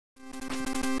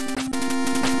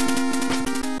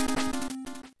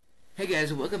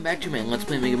guys, welcome back to my Let's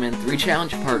Play Mega Man 3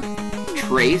 Challenge Part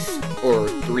Trace, or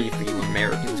 3 for you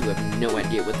Americans who have no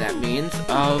idea what that means,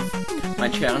 of my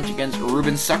challenge against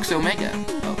RubinSucksOmega.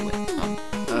 Oh, wait,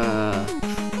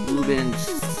 Rubin's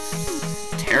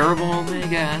terrible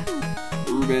Omega.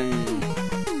 Rubin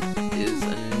is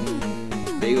a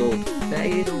big old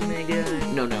faggot Omega.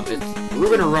 No, it's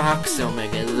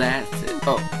RubinSucksOmega, that's it.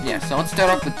 Oh, yeah, so let's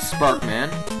start off with Sparkman.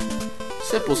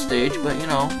 Simple stage, but you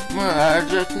know,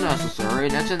 that's necessary,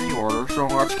 that's in the order, so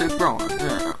let's keep going.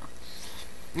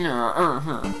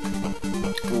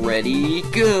 Ready,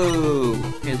 go!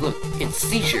 Hey look, it's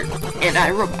Seizure and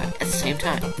iRobot at the same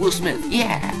time. Will Smith,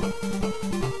 yeah!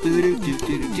 Jump, jump,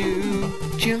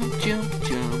 jump, jump, jump, jump,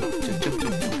 jump,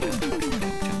 jump, jump,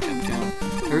 jump, jump.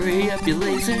 Hurry up your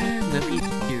laser, let me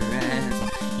beat your ass.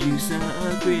 You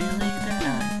suck really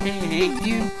bad, I hate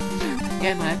you.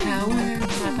 Get my power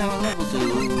level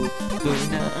to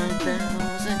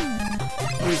 9,000.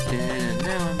 He's dead and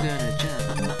now I'm gonna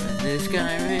jump. And this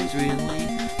guy is really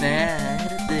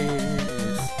bad at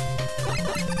this.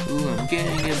 Ooh, I'm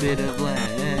getting a bit of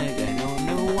lag. I don't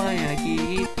know why I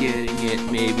keep getting it.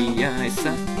 Maybe I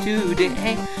suck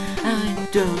today. I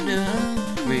don't know.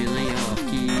 Really off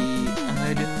key.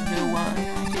 I don't know why.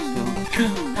 I just don't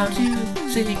know how to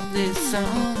sing this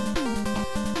song.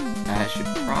 I should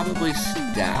probably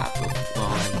stop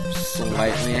while I'm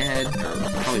slightly ahead, or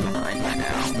probably behind by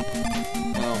now.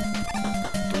 Well,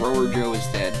 Thrower Joe is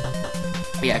dead.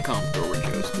 Yeah, I call him Thrower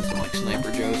Joes because I'm like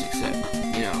Sniper Joes, except,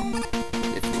 you know,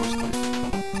 if most of us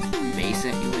mace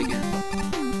at you, I guess.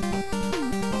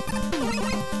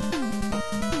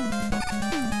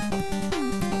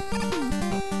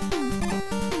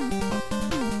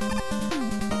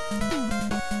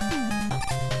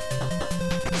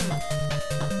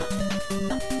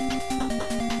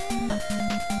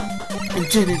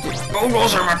 Oh,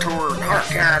 those are my tours. Not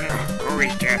again. Oh,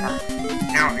 he's dead.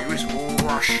 Now use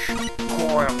Rush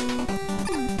Coil.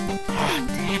 Oh,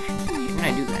 damn it. When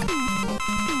I do that?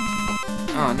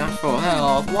 Oh, not for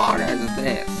health. What is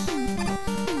this?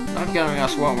 Not giving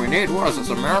us what we need. What is this,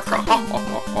 America?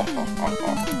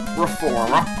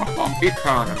 Reform.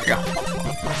 Economy.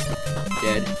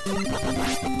 Dead.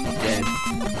 Dead.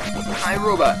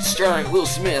 iRobot starring Will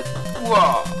Smith.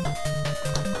 Whoa.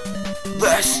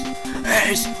 This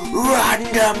is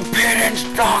Random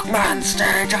Sparkman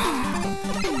stage.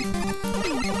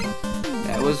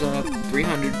 That was a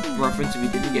 300 reference if you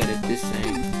didn't get it. This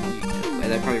thing,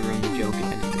 that probably ruined the joke if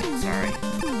anything. Sorry,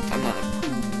 I'm not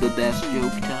the best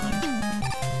joke teller,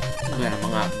 but I'm a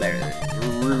lot better than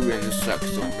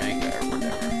RubinSucksOmega or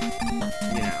whatever.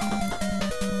 You know.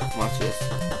 Watch this.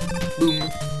 Boom.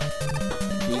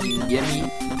 You can get me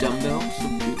dumbbells.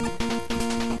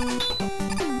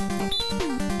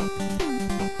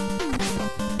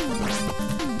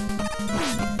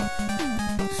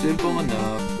 Simple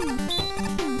enough.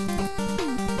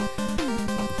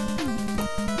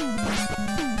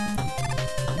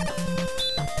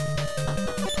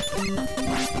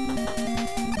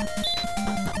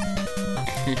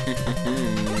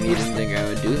 You didn't think I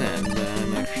would do that, but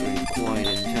I'm actually quite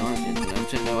intelligent enough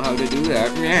to know how to do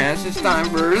that. Yes, it's time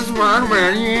for a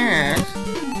Sparkman, yes!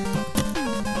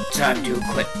 Time to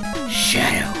equip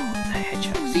Shadow the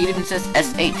Hedgehog. See, it even says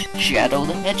SH, Shadow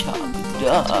the Hedgehog.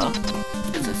 Duh.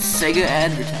 It's a Sega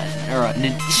advertisement. Or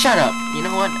shut up! You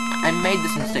know what? I made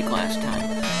this mistake last time.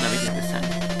 Let me do this time.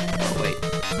 Oh, wait.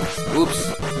 Oops.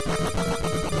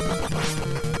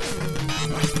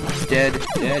 Dead.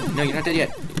 No, you're not dead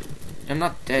yet. I'm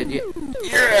not dead yet.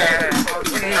 Yeah!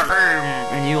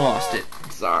 And you lost it.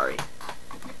 Sorry.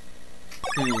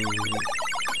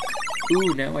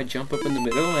 Ooh, now I jump up in the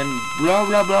middle and blah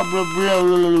blah blah blah blah.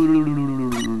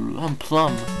 I'm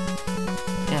plum.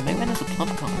 Yeah, Mega Man has a plum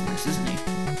color in this, isn't he?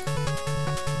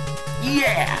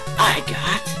 Yeah! I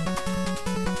got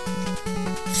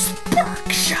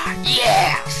Spark Shot!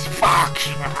 Yeah! Spark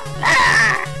Shot!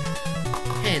 Ah!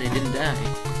 And it didn't die.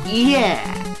 Yeah!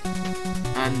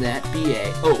 I'm that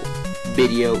BA. Oh,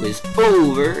 video is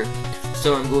over.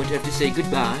 So I'm going to have to say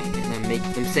goodbye. And I'm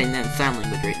saying that in sign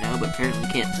language right now, but apparently you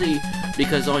can't see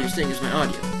because all you're seeing is my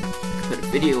audio. I put a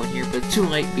video in here, but it's too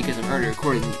late because I'm already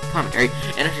recording the commentary.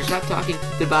 And I should stop talking.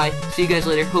 Goodbye. See you guys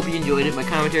later. Hope you enjoyed it. My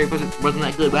commentary wasn't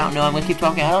that good, but I don't know. I'm gonna keep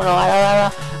talking. I don't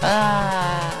know.